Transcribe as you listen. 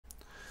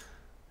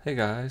Hey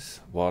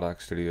guys,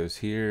 Waldock Studios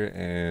here,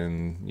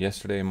 and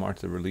yesterday marked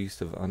the release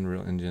of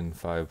Unreal Engine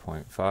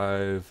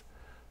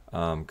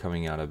 5.5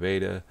 coming out of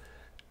beta.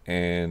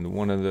 And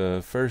one of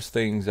the first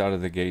things out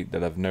of the gate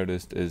that I've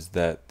noticed is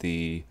that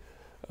the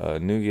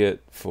NuGet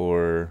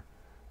for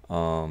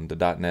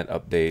the .NET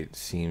update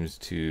seems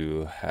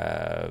to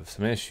have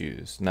some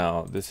issues.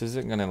 Now, this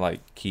isn't going to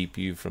keep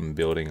you from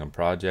building a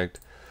project,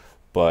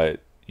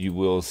 but you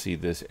will see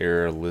this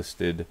error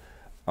listed.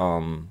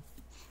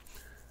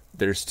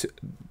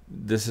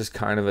 This is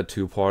kind of a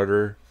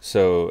two-parter.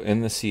 So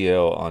in the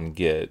CL on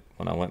Git,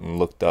 when I went and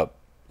looked up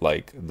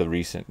the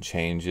recent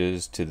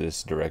changes to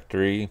this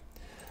directory,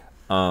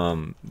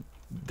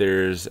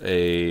 there's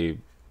a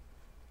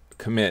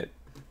commit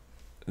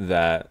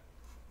that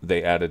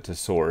they added to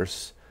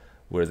source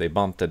where they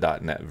bumped the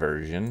 .NET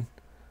version,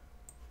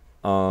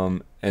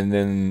 and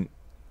then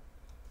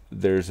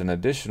there's an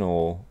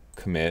additional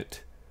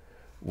commit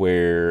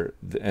where,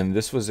 and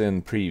this was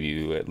in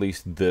preview, at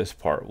least this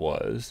part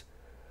was,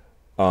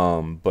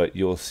 but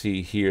you'll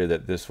see here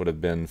that this would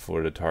have been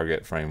for the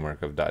target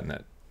framework of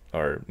 .NET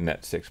or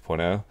Net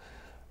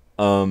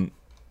 6.0.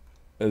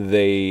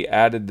 They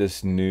added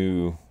this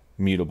new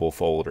mutable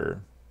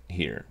folder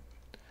here,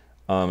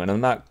 and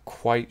I'm not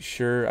quite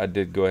sure. I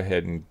did go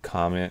ahead and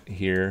comment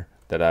here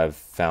that I've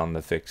found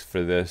the fix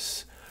for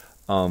this.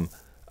 I'm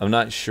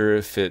not sure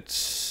if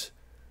it's,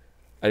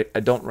 I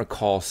don't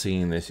recall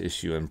seeing this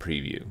issue in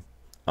preview.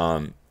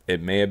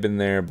 It may have been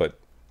there, but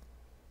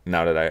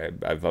now that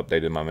I've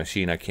updated my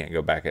machine, I can't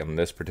go back on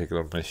this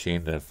particular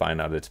machine to find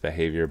out its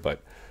behavior.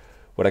 But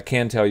what I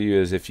can tell you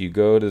is if you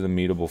go to the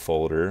mutable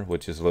folder,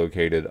 which is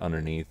located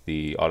underneath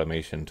the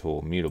automation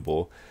tool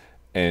mutable,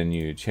 and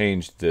you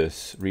change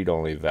this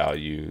read-only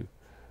value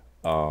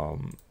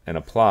and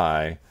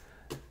apply,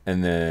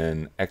 and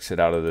then exit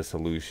out of the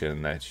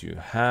solution that you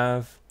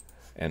have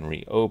and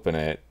reopen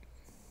it,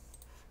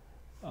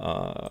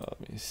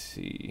 let me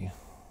see,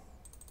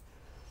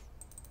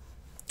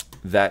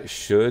 that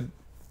should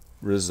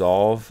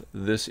resolve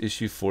this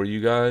issue for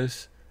you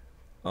guys.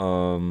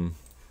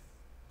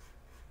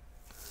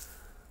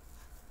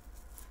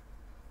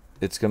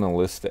 It's gonna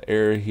list the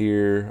error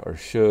here, or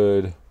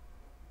should,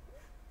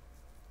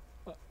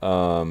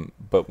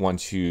 but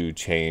once you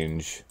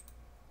change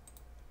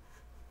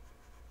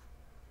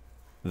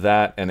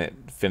that and it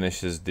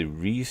finishes the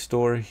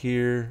restore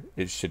here,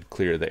 it should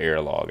clear the error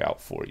log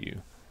out for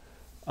you.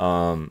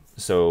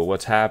 So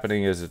what's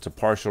happening is it's a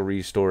partial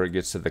restore. It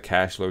gets to the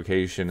cache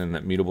location in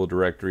that mutable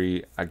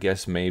directory. I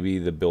guess maybe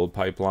the build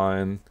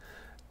pipeline,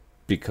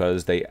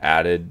 because they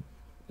added,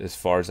 as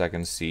far as I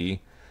can see,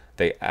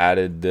 they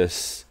added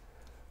this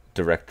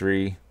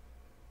directory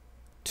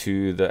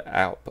to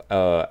the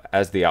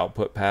as the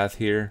output path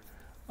here.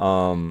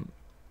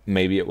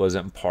 Maybe it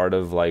wasn't part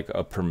of like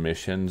a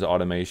permissions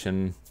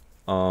automation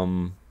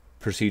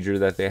procedure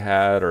that they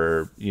had,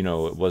 or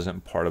it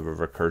wasn't part of a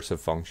recursive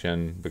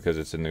function because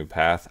it's a new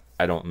path.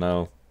 I don't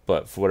know,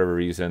 but for whatever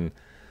reason,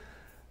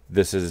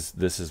 this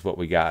is what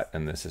we got,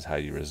 and this is how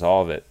you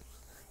resolve it.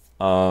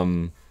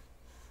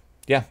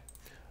 Yeah,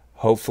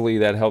 hopefully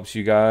that helps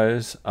you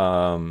guys.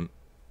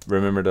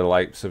 Remember to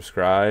like,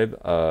 subscribe.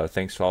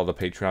 Thanks to all the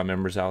Patreon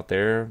members out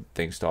there.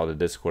 Thanks to all the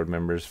Discord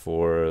members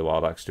for the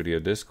Wild Ox Studio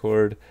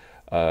Discord.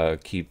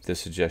 Keep the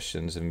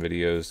suggestions and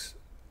videos,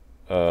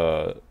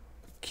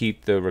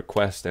 keep the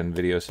request and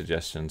video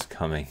suggestions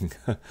coming.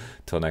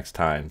 Till next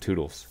time,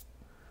 toodles.